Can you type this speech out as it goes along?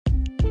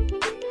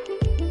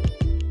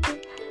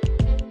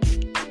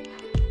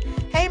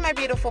my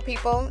beautiful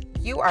people.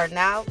 You are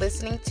now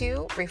listening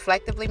to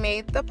Reflectively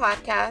Made, the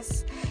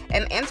podcast,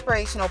 an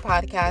inspirational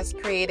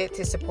podcast created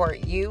to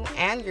support you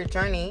and your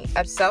journey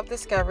of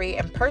self-discovery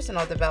and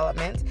personal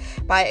development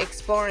by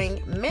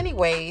exploring many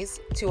ways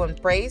to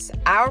embrace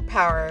our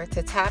power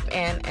to tap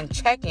in and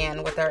check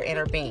in with our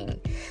inner being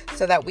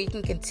so that we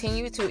can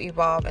continue to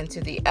evolve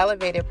into the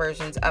elevated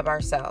versions of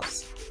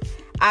ourselves.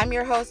 I'm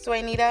your host,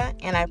 Juanita,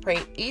 and I pray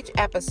each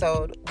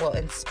episode will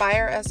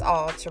inspire us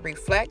all to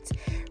reflect,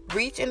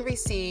 reach, and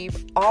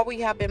receive all we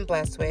have been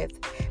blessed with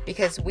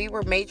because we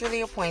were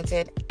majorly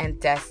appointed and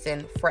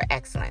destined for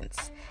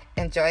excellence.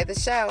 Enjoy the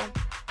show.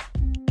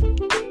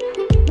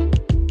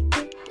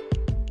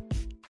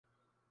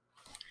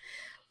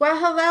 Well,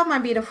 hello, my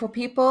beautiful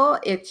people.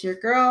 It's your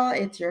girl,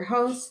 it's your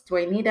host,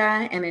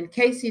 Juanita, and in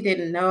case you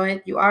didn't know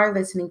it, you are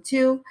listening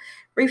to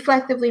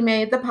Reflectively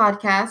Made, the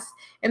podcast,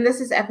 and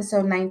this is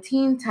episode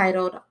 19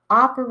 titled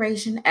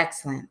Operation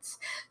Excellence.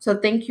 So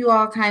thank you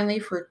all kindly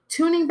for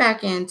tuning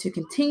back in to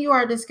continue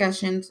our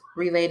discussions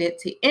related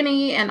to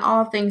any and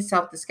all things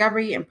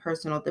self-discovery and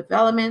personal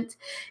development.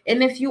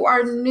 And if you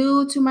are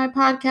new to my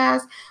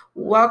podcast,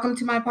 welcome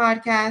to my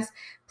podcast.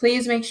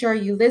 Please make sure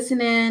you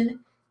listen in.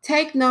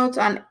 Take notes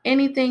on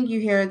anything you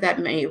hear that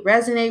may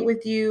resonate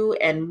with you,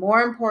 and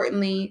more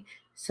importantly,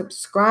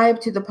 subscribe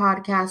to the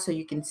podcast so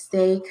you can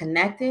stay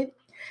connected.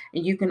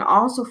 And you can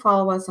also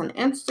follow us on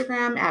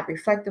Instagram at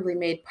Reflectively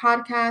Made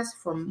Podcast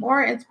for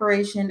more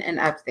inspiration and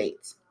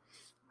updates.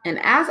 And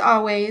as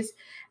always,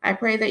 I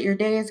pray that your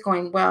day is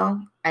going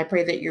well. I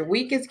pray that your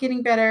week is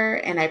getting better,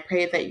 and I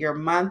pray that your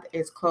month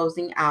is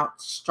closing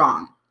out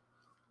strong.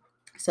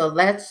 So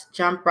let's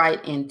jump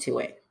right into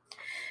it.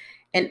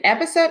 In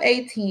episode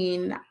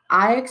 18,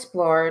 I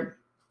explored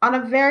on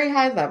a very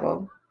high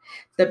level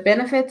the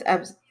benefits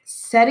of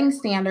setting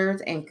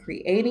standards and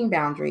creating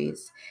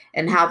boundaries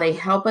and how they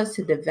help us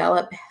to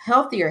develop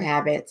healthier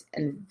habits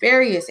in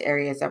various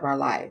areas of our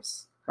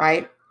lives,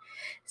 right?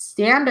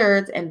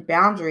 Standards and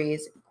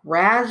boundaries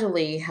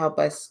gradually help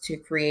us to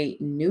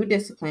create new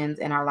disciplines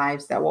in our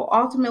lives that will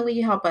ultimately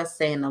help us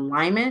stay in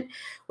alignment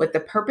with the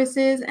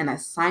purposes and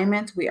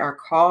assignments we are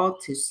called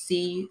to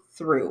see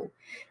through,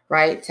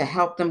 right? To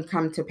help them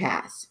come to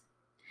pass.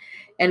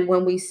 And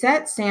when we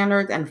set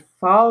standards and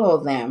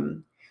follow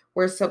them,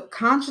 we're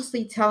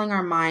subconsciously telling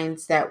our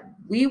minds that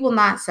we will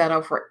not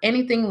settle for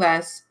anything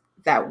less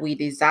that we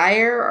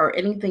desire or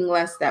anything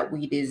less that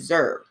we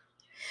deserve.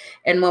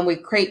 And when we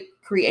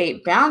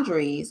create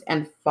boundaries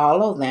and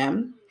follow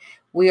them,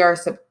 we are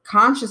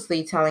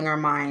subconsciously telling our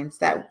minds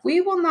that we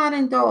will not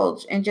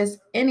indulge in just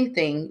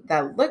anything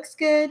that looks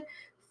good,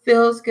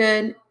 feels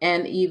good,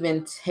 and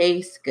even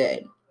tastes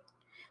good.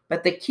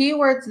 But the key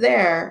words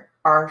there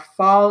are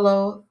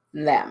follow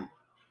them.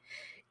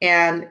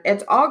 And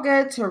it's all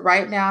good to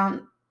write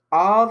down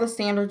all the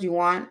standards you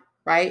want,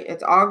 right?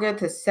 It's all good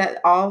to set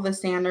all the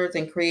standards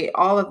and create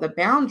all of the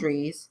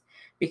boundaries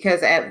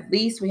because at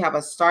least we have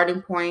a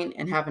starting point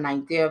and have an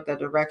idea of the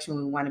direction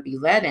we want to be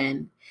led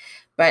in.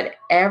 But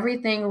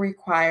everything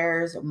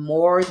requires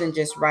more than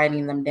just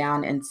writing them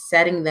down and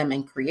setting them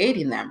and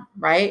creating them,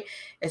 right?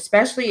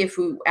 Especially if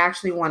we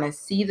actually want to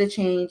see the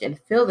change and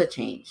feel the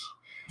change.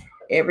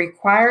 It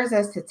requires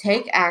us to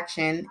take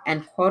action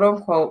and quote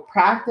unquote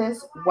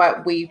practice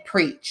what we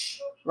preach,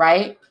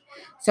 right?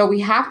 So we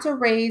have to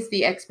raise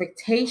the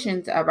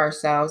expectations of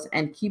ourselves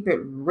and keep it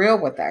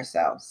real with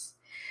ourselves.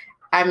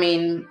 I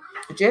mean,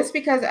 just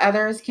because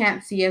others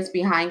can't see us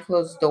behind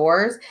closed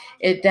doors,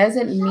 it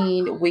doesn't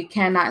mean we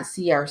cannot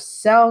see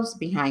ourselves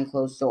behind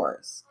closed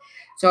doors.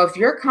 So if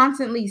you're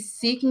constantly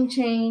seeking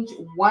change,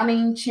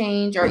 wanting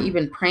change, or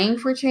even praying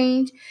for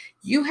change,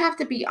 you have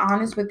to be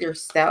honest with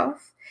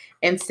yourself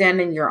and stand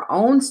in your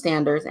own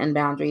standards and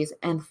boundaries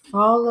and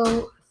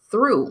follow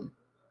through.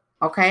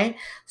 Okay.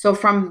 So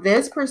from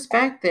this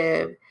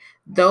perspective,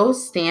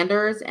 those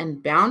standards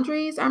and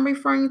boundaries I'm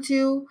referring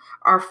to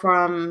are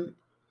from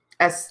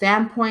a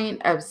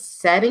standpoint of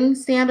setting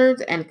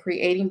standards and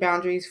creating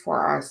boundaries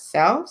for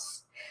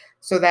ourselves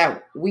so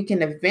that we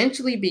can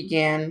eventually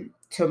begin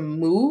to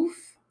move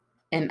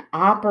and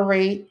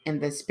operate in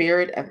the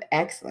spirit of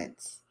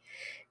excellence.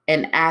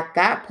 And at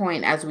that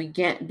point, as we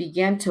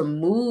begin to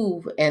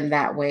move in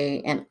that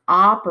way and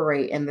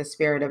operate in the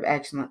spirit of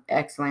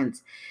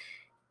excellence,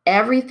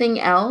 everything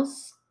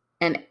else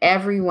and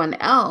everyone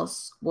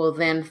else will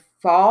then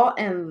fall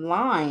in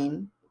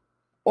line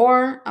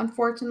or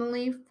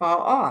unfortunately fall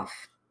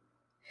off.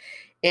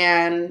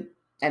 And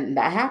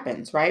that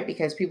happens, right?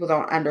 Because people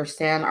don't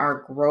understand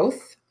our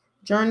growth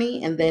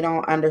journey and they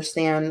don't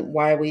understand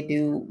why we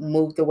do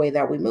move the way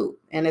that we move.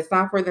 And it's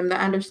not for them to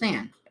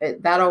understand.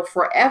 That'll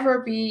forever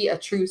be a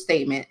true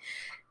statement.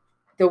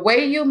 The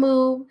way you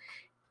move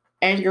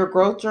and your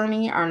growth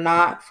journey are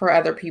not for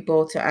other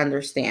people to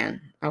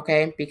understand,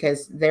 okay?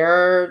 Because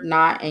they're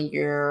not in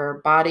your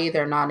body,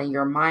 they're not in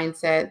your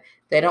mindset.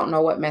 They don't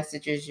know what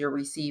messages you're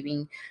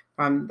receiving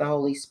from the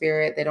Holy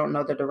Spirit. They don't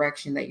know the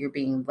direction that you're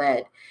being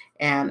led.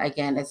 And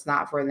again, it's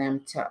not for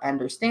them to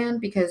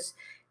understand because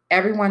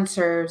everyone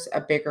serves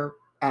a bigger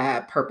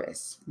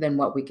purpose than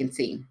what we can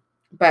see.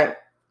 But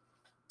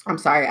I'm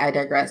sorry, I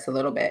digress a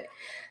little bit.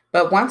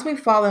 But once we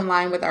fall in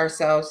line with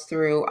ourselves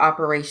through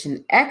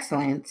Operation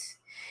Excellence,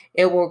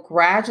 it will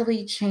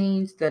gradually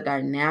change the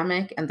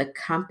dynamic and the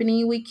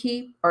company we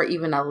keep or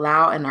even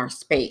allow in our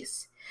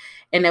space.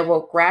 And it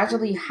will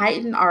gradually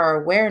heighten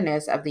our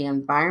awareness of the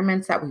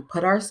environments that we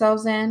put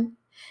ourselves in.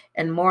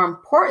 And more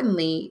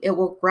importantly, it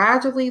will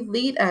gradually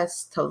lead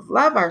us to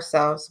love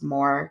ourselves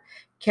more,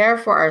 care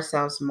for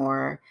ourselves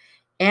more,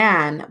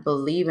 and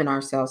believe in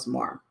ourselves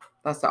more.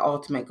 That's the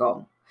ultimate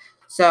goal.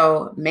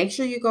 So make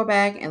sure you go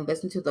back and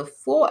listen to the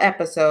full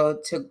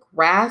episode to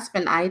grasp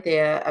an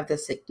idea of the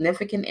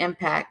significant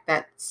impact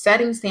that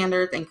setting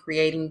standards and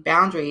creating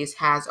boundaries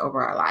has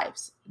over our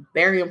lives.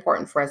 Very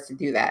important for us to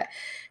do that.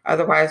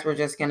 Otherwise, we're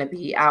just going to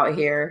be out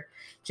here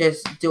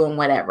just doing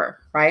whatever,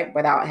 right?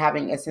 Without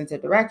having a sense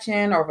of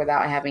direction or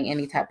without having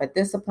any type of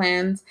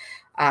disciplines,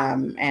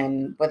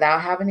 and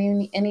without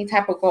having any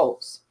type of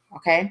goals.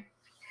 Okay.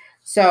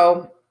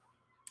 So,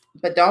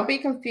 but don't be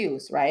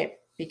confused, right?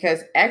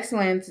 Because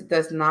excellence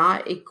does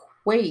not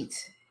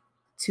equate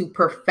to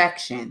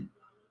perfection,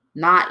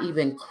 not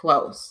even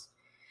close.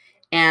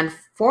 And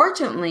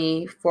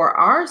fortunately, for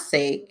our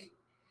sake,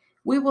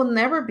 we will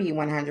never be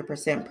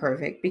 100%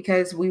 perfect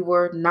because we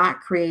were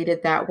not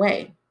created that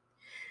way.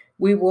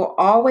 We will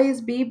always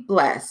be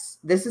blessed.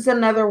 This is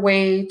another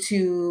way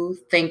to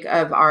think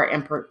of our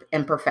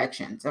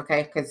imperfections,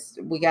 okay? Because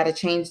we got to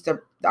change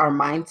our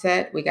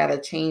mindset. We got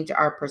to change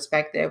our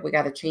perspective. We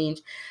got to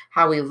change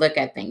how we look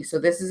at things. So,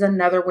 this is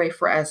another way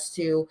for us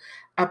to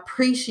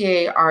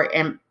appreciate our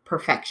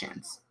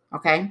imperfections,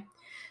 okay?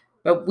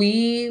 But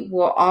we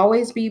will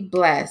always be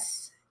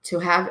blessed to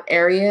have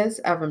areas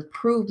of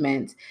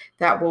improvement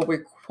that will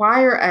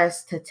require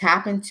us to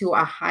tap into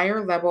a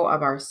higher level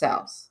of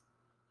ourselves.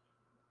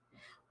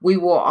 We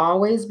will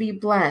always be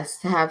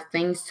blessed to have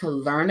things to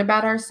learn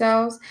about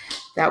ourselves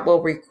that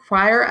will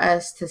require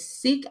us to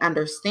seek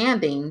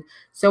understanding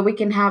so we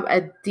can have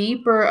a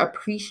deeper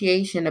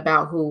appreciation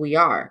about who we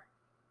are.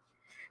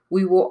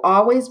 We will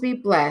always be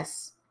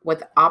blessed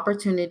with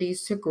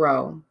opportunities to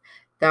grow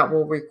that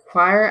will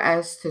require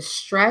us to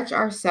stretch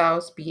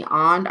ourselves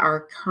beyond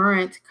our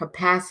current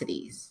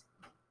capacities.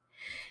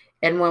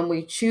 And when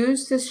we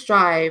choose to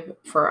strive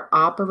for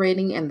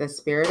operating in the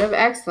spirit of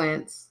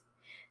excellence,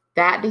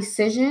 that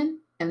decision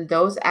and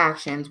those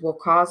actions will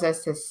cause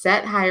us to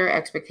set higher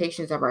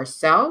expectations of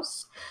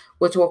ourselves,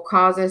 which will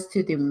cause us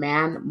to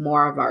demand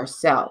more of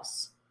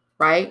ourselves,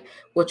 right?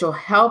 Which will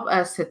help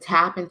us to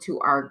tap into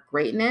our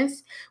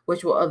greatness,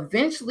 which will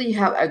eventually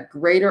have a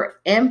greater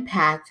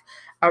impact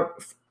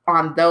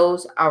on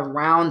those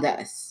around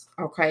us,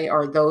 okay?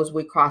 Or those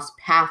we cross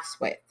paths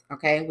with,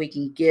 okay? We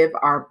can give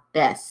our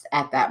best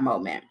at that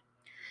moment.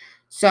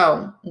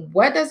 So,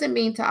 what does it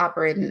mean to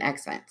operate in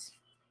excellence?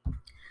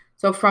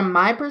 So, from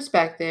my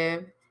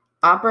perspective,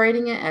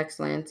 operating in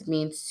excellence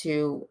means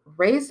to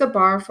raise the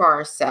bar for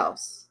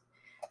ourselves,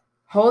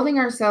 holding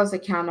ourselves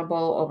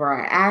accountable over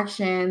our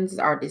actions,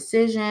 our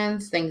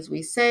decisions, things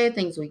we say,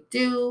 things we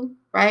do,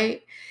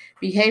 right?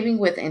 Behaving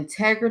with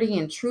integrity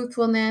and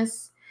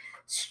truthfulness,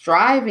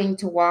 striving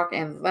to walk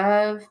in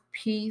love,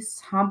 peace,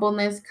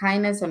 humbleness,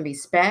 kindness, and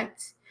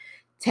respect,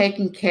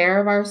 taking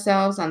care of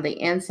ourselves on the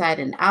inside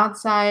and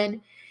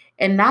outside,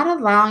 and not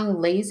allowing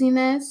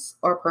laziness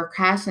or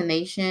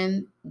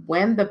procrastination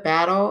win the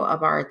battle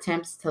of our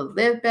attempts to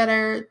live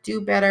better,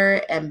 do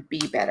better, and be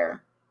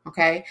better.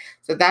 Okay,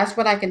 so that's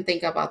what I can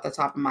think of off the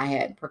top of my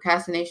head.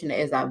 Procrastination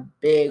is a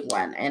big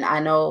one, and I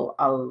know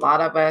a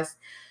lot of us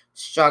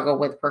struggle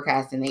with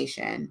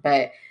procrastination,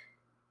 but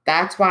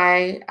that's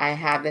why I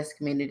have this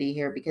community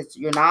here because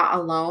you're not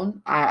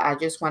alone. I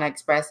just want to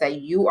express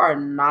that you are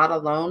not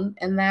alone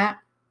in that,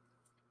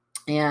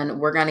 and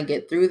we're going to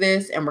get through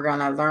this and we're going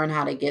to learn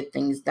how to get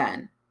things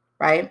done,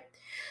 right?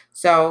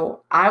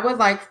 So I would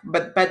like,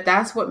 but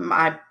that's what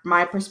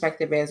my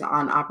perspective is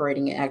on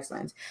operating in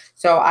excellence.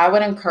 So I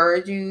would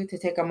encourage you to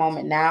take a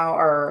moment now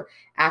or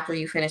after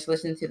you finish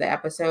listening to the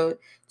episode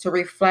to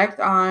reflect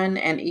on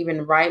and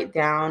even write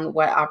down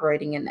what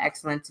operating in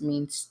excellence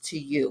means to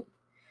you,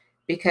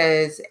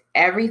 because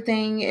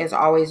everything is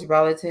always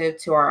relative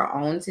to our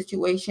own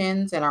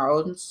situations and our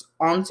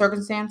own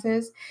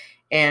circumstances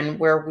and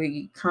where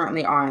we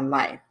currently are in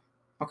life.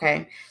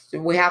 Okay. So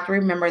we have to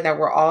remember that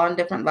we're all on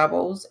different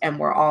levels and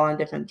we're all on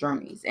different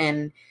journeys.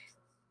 And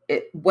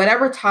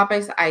whatever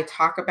topics I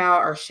talk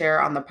about or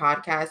share on the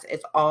podcast,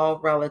 it's all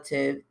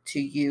relative to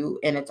you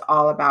and it's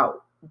all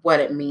about what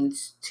it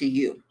means to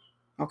you.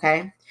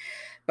 Okay.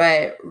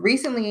 But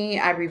recently,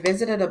 I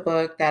revisited a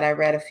book that I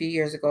read a few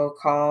years ago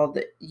called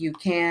You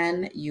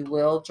Can, You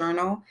Will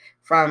Journal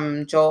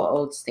from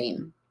Joel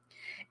Osteen.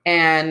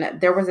 And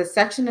there was a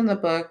section in the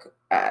book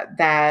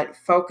that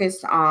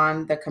focused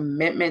on the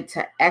commitment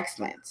to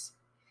excellence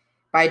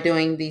by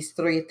doing these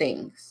three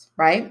things,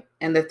 right?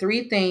 And the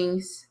three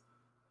things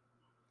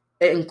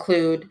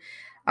include,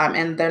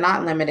 and they're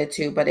not limited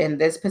to, but in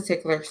this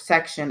particular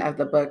section of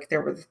the book,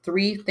 there were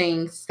three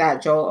things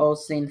that Joel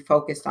Osteen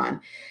focused on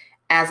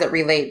as it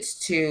relates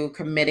to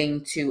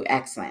committing to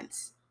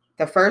excellence.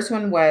 The first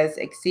one was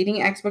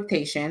exceeding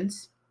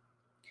expectations.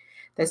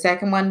 The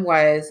second one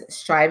was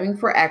striving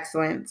for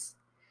excellence.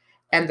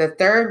 And the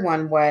third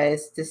one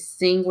was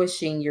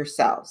distinguishing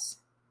yourselves,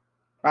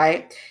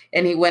 right?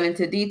 And he went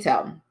into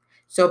detail.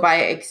 So by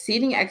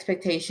exceeding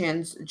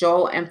expectations,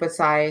 Joel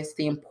emphasized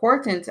the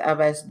importance of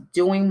us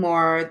doing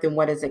more than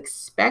what is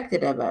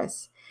expected of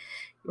us,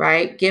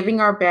 right? Giving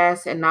our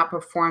best and not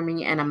performing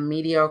in a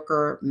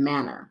mediocre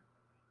manner.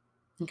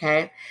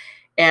 Okay.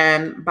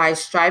 And by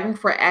striving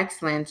for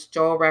excellence,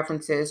 Joel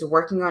references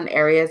working on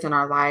areas in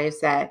our lives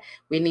that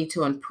we need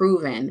to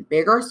improve in,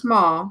 big or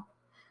small,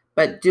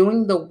 but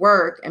doing the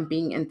work and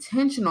being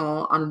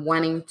intentional on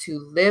wanting to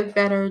live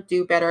better,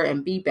 do better,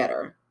 and be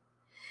better.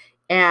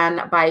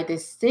 And by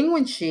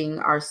distinguishing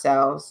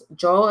ourselves,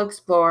 Joel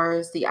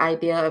explores the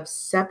idea of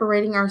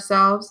separating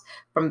ourselves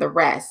from the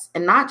rest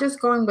and not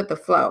just going with the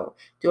flow,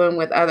 doing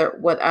what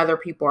other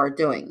people are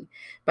doing,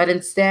 but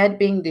instead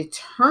being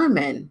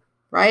determined,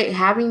 right?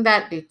 Having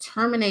that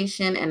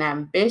determination and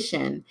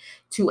ambition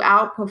to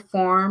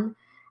outperform,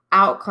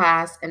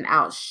 outclass, and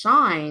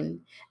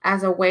outshine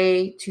as a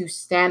way to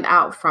stand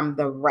out from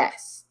the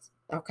rest.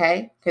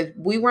 Okay? Because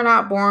we were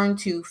not born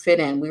to fit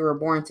in, we were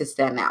born to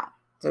stand out.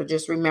 So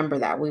just remember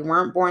that. We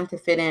weren't born to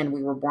fit in,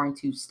 we were born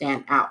to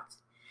stand out.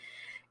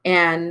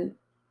 And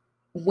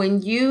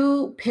when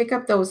you pick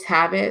up those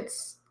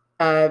habits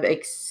of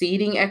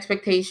exceeding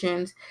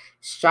expectations,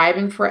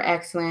 striving for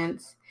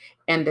excellence,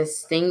 and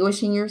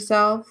distinguishing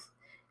yourself,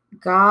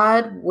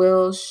 God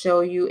will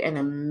show you an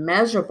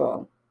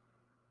immeasurable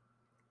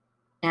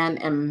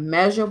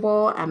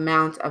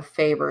amount of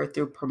favor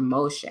through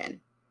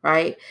promotion,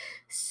 right?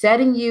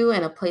 Setting you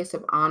in a place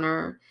of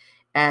honor.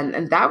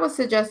 And that was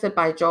suggested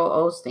by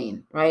Joel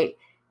Osteen, right?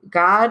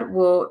 God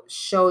will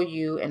show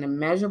you an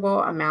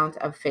immeasurable amount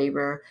of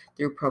favor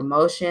through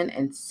promotion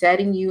and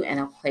setting you in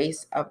a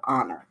place of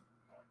honor,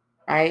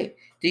 right?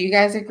 Do you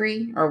guys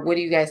agree? Or what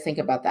do you guys think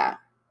about that?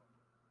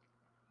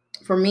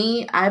 For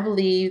me, I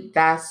believe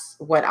that's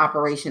what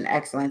Operation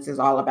Excellence is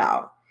all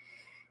about.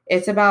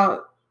 It's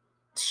about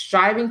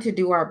striving to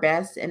do our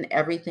best in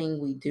everything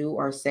we do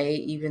or say,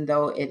 even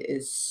though it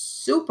is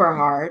super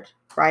hard,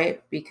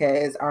 right?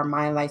 Because our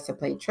mind likes to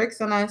play tricks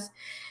on us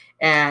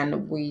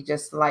and we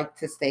just like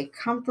to stay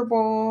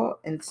comfortable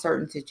in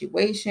certain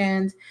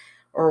situations,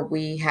 or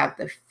we have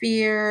the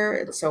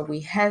fear, and so we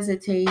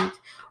hesitate,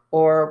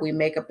 or we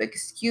make up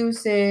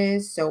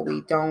excuses, so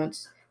we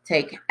don't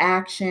take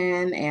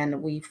action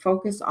and we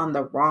focus on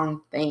the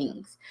wrong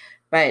things.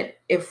 But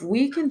if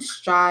we can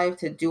strive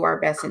to do our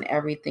best in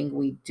everything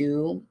we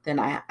do, then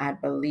I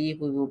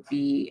believe we will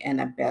be in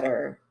a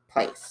better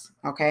place.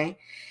 Okay.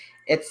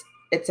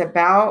 It's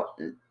about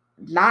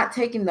not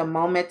taking the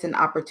moments and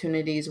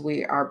opportunities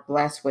we are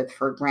blessed with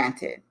for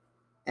granted.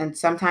 And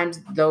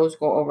sometimes those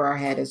go over our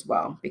head as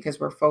well because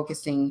we're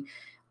focusing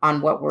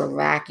on what we're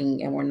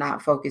lacking and we're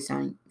not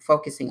focusing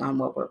on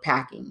what we're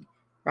packing,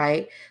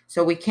 right?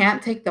 So we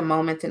can't take the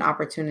moments and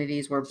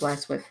opportunities we're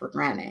blessed with for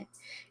granted.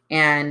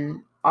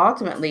 And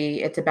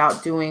ultimately, it's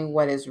about doing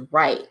what is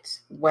right,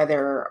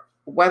 whether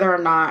or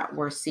not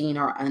we're seen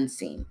or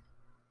unseen.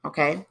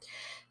 Okay?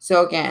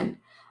 So again,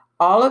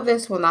 all of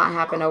this will not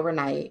happen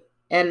overnight,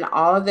 and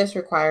all of this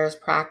requires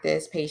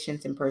practice,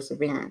 patience, and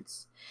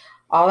perseverance.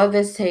 All of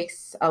this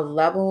takes a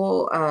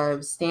level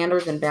of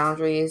standards and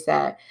boundaries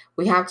that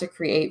we have to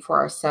create for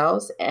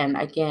ourselves. And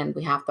again,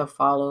 we have to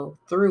follow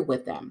through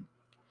with them.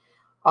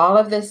 All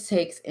of this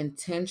takes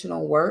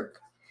intentional work.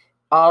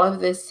 All of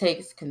this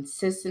takes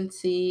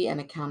consistency and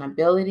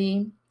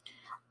accountability.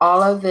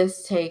 All of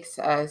this takes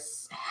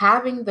us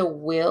having the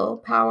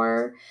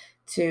willpower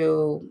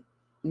to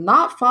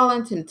not fall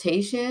in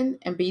temptation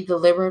and be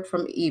delivered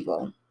from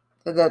evil.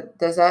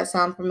 Does that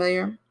sound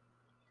familiar?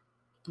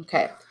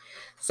 Okay.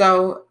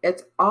 So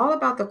it's all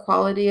about the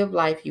quality of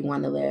life you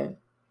want to live,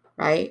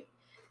 right?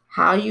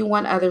 How you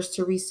want others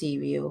to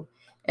receive you,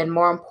 and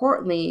more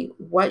importantly,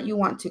 what you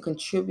want to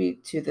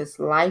contribute to this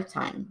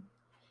lifetime,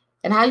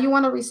 and how you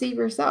want to receive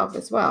yourself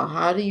as well.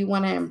 How do you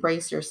want to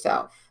embrace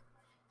yourself?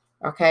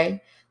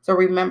 Okay. So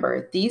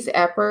remember, these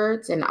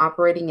efforts in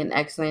operating in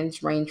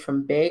excellence range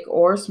from big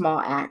or small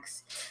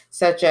acts,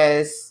 such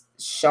as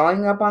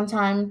showing up on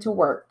time to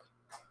work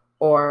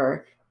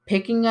or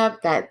picking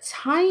up that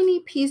tiny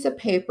piece of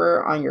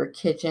paper on your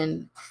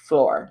kitchen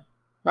floor,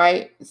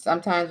 right?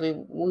 Sometimes we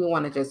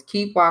want to just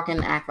keep walking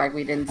and act like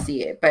we didn't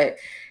see it, but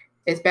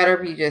it's better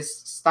if you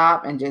just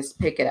stop and just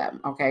pick it up,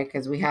 okay?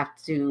 Because we have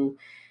to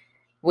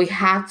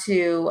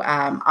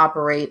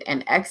operate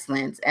in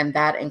excellence, and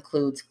that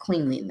includes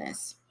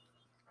cleanliness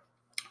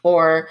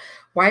or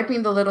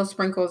wiping the little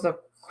sprinkles of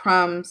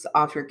crumbs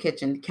off your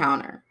kitchen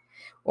counter,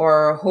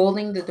 or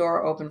holding the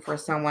door open for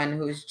someone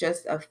who's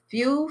just a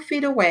few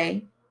feet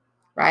away,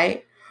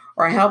 right?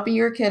 Or helping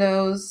your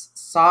kiddos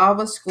solve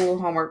a school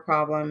homework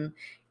problem,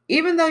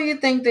 even though you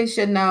think they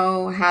should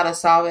know how to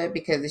solve it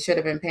because they should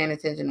have been paying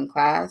attention in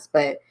class.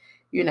 But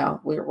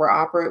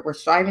we're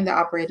striving to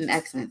operate in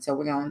excellence. So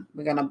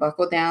we're gonna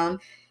buckle down,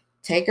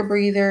 take a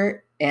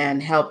breather,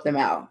 and help them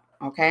out.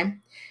 Okay.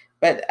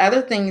 But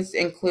other things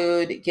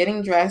include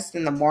getting dressed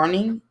in the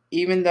morning,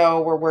 even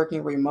though we're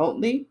working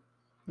remotely,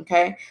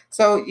 Okay.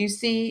 So you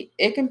see,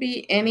 it can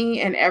be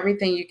any and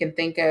everything you can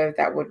think of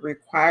that would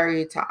require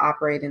you to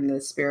operate in the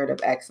spirit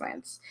of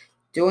excellence,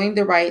 doing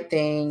the right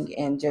thing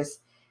and just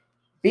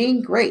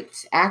being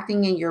great,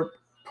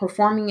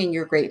 performing in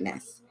your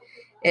greatness.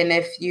 And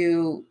if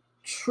you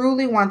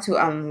truly want to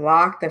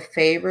unlock the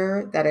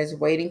favor that is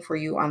waiting for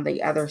you on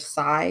the other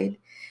side,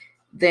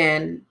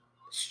 then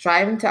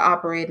striving to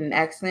operate in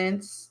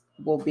excellence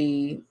will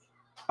be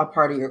a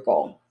part of your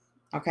goal.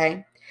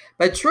 Okay.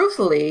 But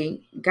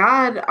truthfully,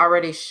 God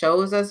already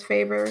shows us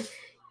favor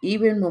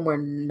even when we're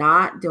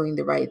not doing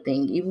the right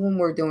thing, even when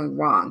we're doing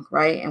wrong,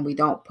 right? And we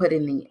don't put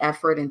any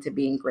effort into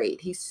being great.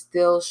 He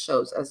still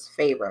shows us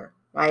favor,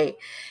 right?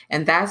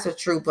 And that's a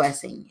true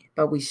blessing,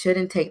 but we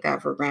shouldn't take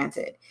that for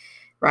granted,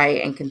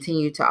 right? And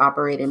continue to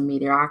operate in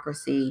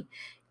mediocrity,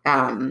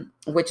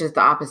 which is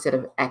the opposite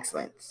of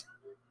excellence.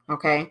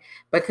 Okay.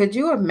 But could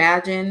you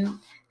imagine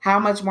how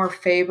much more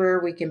favor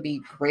we can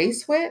be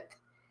graced with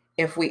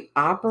if we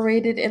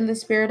operated in the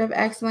spirit of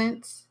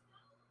excellence,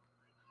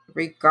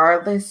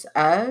 regardless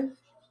of,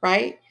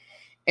 right?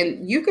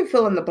 And you can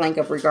fill in the blank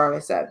of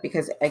regardless of,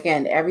 because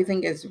again,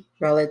 everything is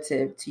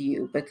relative to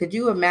you. But could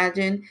you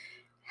imagine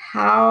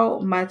how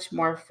much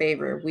more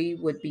favor we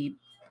would be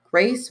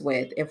graced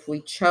with if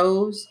we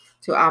chose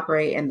to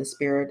operate in the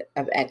spirit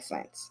of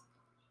excellence,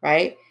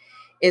 right?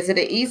 Is it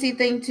an easy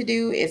thing to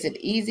do? Is it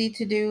easy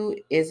to do?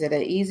 Is it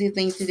an easy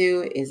thing to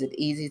do? Is it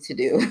easy to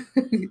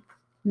do?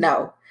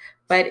 No,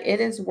 but it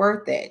is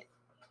worth it.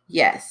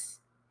 Yes.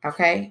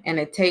 Okay. And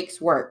it takes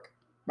work,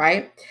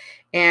 right?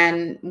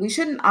 And we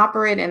shouldn't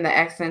operate in the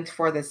excellence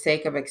for the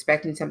sake of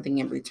expecting something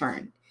in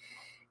return,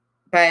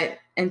 but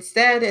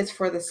instead it's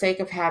for the sake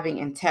of having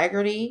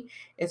integrity,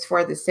 it's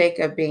for the sake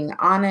of being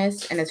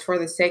honest, and it's for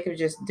the sake of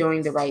just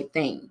doing the right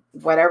thing,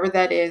 whatever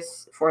that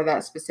is for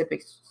that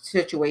specific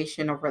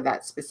situation or for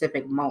that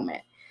specific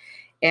moment.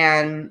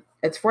 And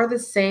it's for the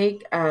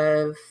sake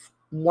of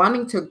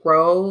wanting to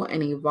grow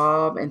and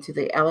evolve into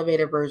the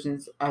elevated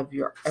versions of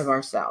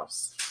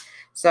ourselves.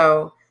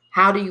 So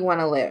how do you want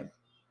to live,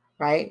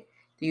 right?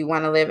 Do you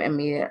want to live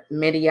in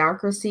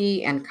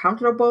mediocrity and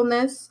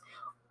comfortableness,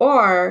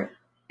 or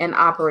in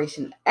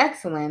operation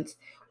excellence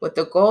with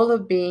the goal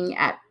of being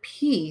at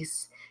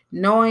peace,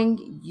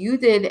 knowing you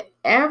did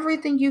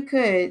everything you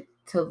could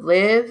to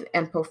live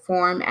and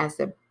perform as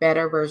the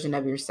better version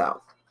of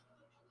yourself,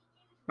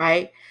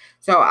 right?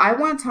 So I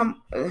once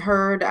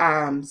heard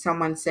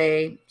someone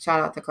say,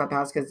 shout out to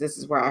Clubhouse because this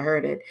is where I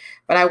heard it,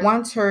 but I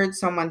once heard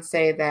someone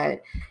say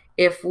that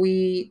if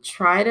we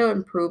try to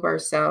improve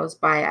ourselves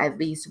by at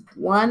least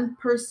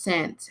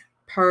 1%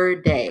 per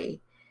day,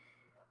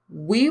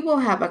 we will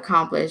have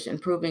accomplished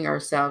improving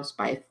ourselves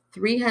by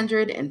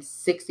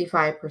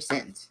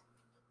 365%.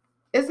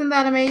 Isn't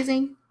that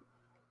amazing?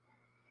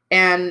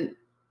 And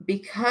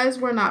because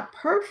we're not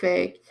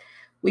perfect,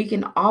 we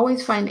can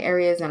always find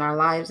areas in our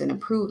lives and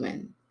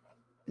improvement.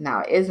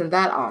 Now, isn't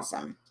that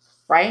awesome?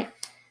 Right?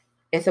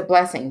 It's a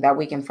blessing that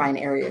we can find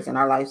areas in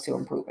our lives to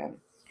improve in.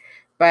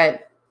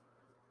 But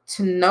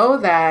to know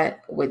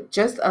that with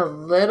just a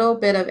little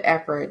bit of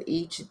effort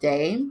each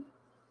day,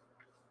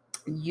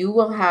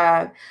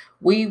 I'm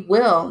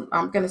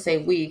going to say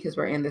we because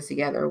we're in this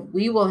together,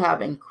 we will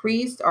have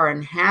increased or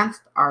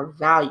enhanced our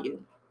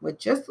value with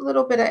just a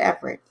little bit of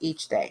effort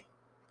each day.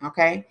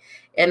 Okay.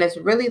 And it's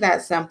really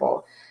that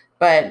simple.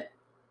 But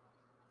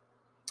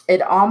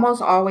it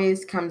almost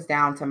always comes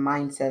down to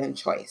mindset and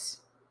choice.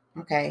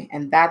 Okay.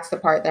 And that's the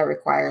part that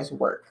requires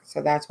work.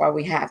 So that's why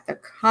we have to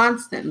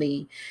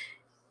constantly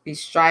be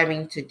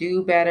striving to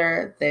do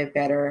better, live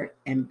better,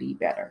 and be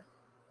better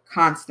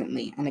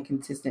constantly on a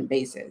consistent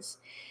basis.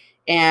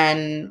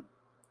 And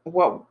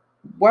what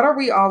what are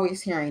we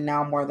always hearing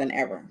now more than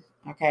ever?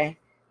 Okay.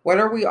 What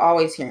are we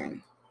always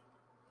hearing?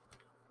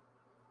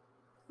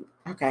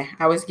 Okay,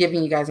 I was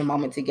giving you guys a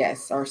moment to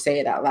guess or say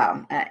it out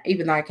loud,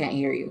 even though I can't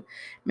hear you.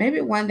 Maybe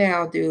one day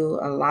I'll do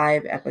a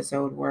live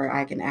episode where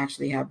I can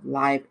actually have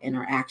live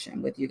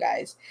interaction with you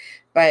guys.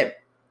 But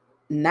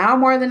now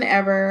more than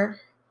ever,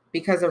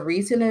 because of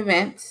recent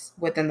events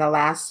within the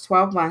last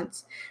 12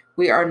 months,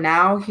 we are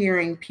now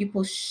hearing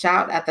people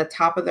shout at the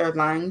top of their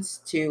lungs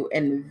to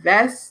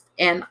invest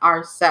in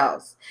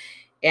ourselves.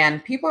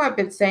 And people have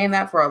been saying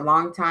that for a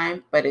long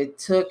time, but it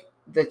took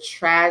the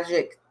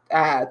tragic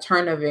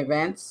turn of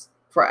events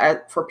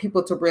for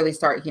people to really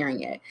start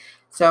hearing it.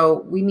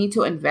 So we need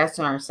to invest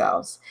in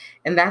ourselves.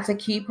 And that's a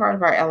key part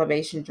of our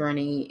elevation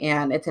journey.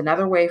 And it's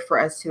another way for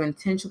us to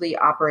intentionally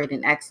operate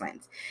in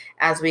excellence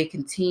as we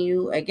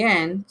continue,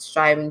 again,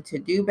 striving to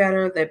do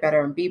better, live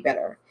better, and be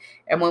better.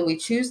 And when we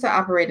choose to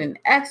operate in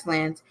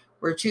excellence,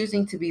 we're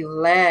choosing to be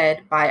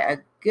led by a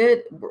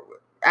good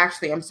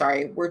actually, I'm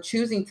sorry, we're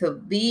choosing to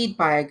lead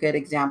by a good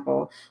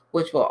example,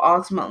 which will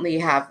ultimately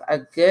have a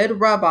good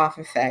rub off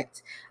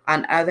effect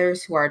on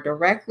others who are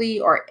directly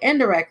or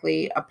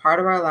indirectly a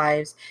part of our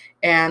lives.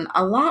 And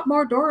a lot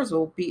more doors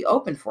will be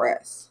open for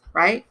us,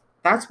 right?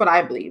 That's what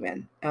I believe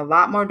in. A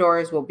lot more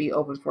doors will be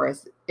open for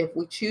us if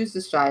we choose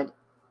to strive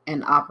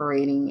in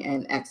operating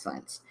in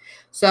excellence.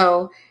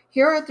 So,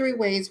 here are 3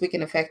 ways we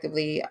can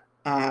effectively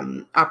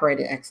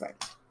operating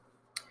excellence.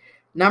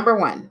 Number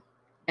 1,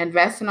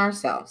 invest in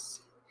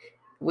ourselves.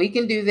 We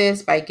can do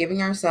this by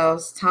giving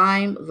ourselves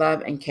time,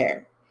 love, and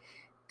care.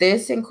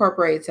 This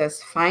incorporates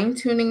us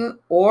fine-tuning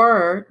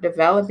or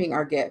developing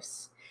our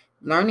gifts,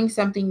 learning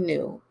something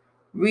new,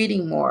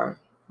 reading more,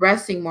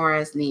 resting more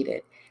as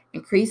needed,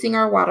 increasing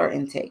our water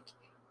intake,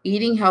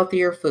 eating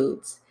healthier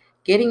foods,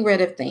 getting rid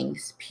of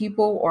things,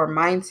 people, or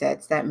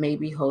mindsets that may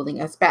be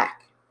holding us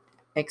back,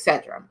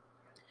 etc.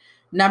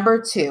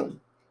 Number 2,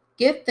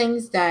 get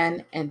things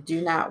done and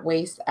do not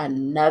waste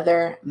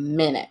another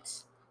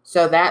minute.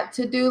 So that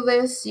to-do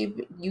list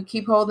you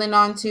keep holding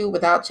on to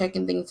without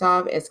checking things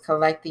off is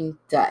collecting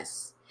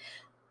dust.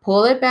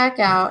 Pull it back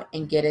out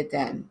and get it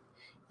done.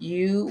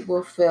 You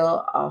will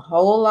feel a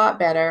whole lot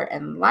better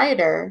and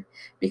lighter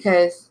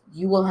because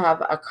you will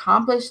have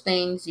accomplished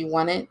things you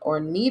wanted or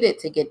needed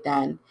to get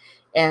done,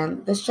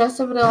 and the stress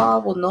of it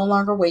all will no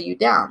longer weigh you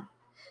down.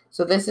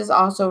 So this is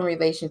also in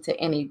relation to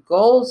any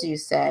goals you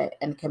set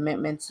and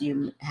commitments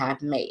you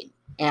have made.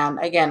 And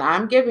again,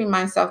 I'm giving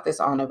myself this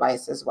own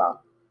advice as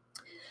well.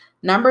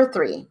 Number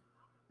 3,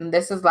 and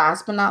this is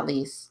last but not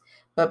least,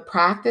 but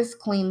practice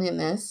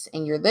cleanliness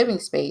in your living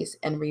space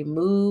and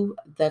remove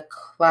the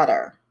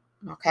clutter.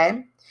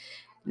 Okay.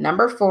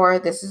 Number 4,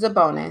 this is a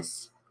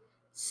bonus.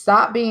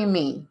 Stop being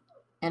mean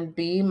and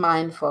be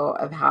mindful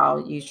of how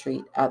you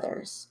treat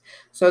others.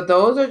 So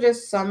those are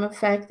just some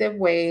effective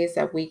ways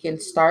that we can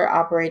start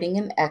operating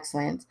in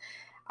excellence.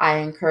 I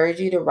encourage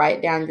you to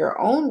write down your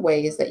own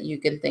ways that you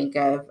can think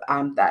of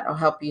that will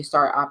help you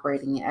start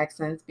operating in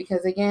excellence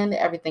because, again,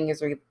 everything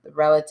is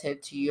relative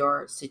to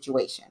your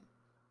situation.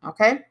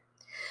 Okay?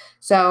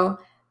 So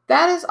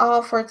that is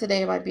all for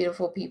today, my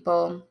beautiful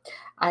people.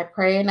 I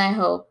pray and I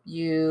hope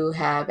you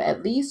have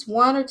at least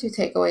 1 or 2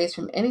 takeaways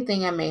from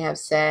anything I may have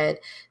said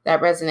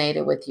that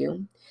resonated with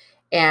you.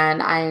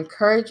 And I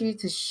encourage you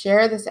to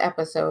share this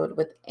episode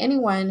with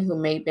anyone who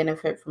may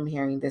benefit from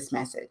hearing this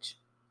message.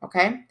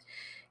 Okay?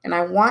 And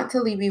I want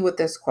to leave you with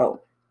this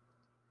quote.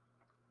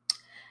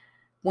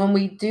 When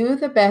we do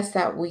the best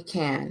that we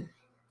can,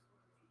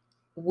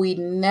 we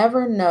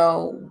never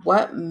know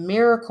what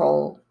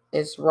miracle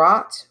is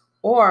wrought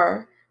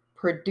or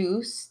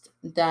produced,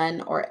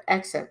 done, or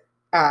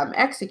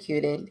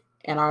executed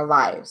in our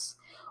lives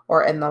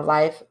or in the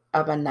life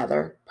of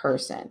another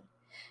person.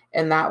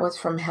 And that was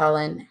from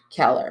Helen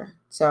Keller.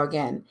 So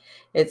again,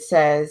 it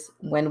says,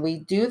 when we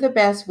do the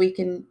best we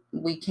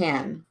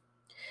can,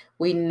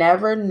 we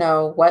never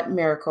know what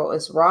miracle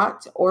is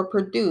wrought or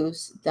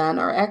produced, done,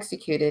 or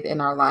executed in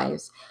our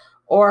lives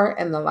or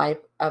in the life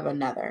of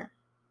another.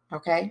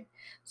 Okay?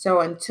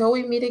 So until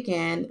we meet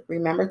again,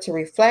 remember to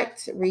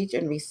reflect, reach,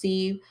 and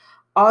receive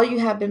all you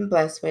have been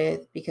blessed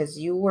with because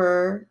you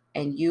were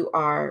and you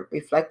are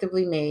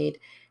reflectively made,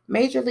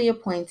 majorly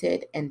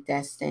appointed, and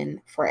destined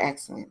for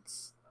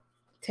excellence.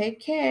 Take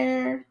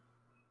care.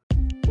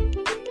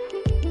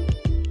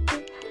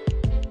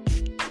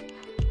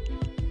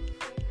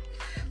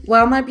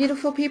 Well, my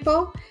beautiful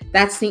people,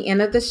 that's the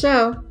end of the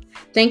show.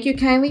 Thank you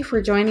kindly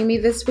for joining me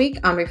this week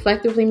on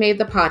Reflectively Made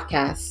the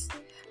podcast.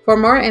 For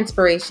more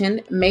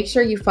inspiration, make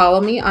sure you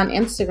follow me on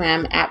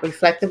Instagram at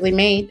Reflectively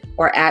Made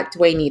or at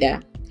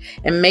Dwaynita.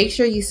 And make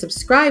sure you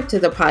subscribe to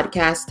the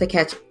podcast to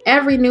catch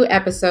every new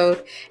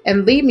episode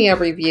and leave me a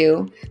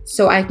review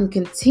so I can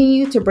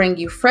continue to bring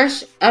you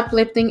fresh,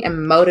 uplifting,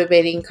 and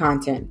motivating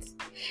content.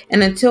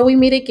 And until we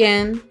meet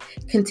again,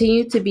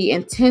 continue to be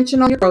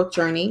intentional in your growth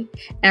journey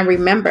and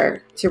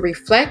remember to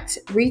reflect,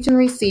 reach, and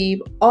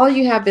receive all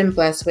you have been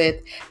blessed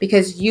with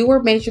because you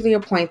were majorly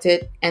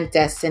appointed and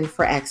destined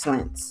for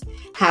excellence.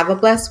 Have a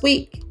blessed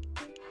week.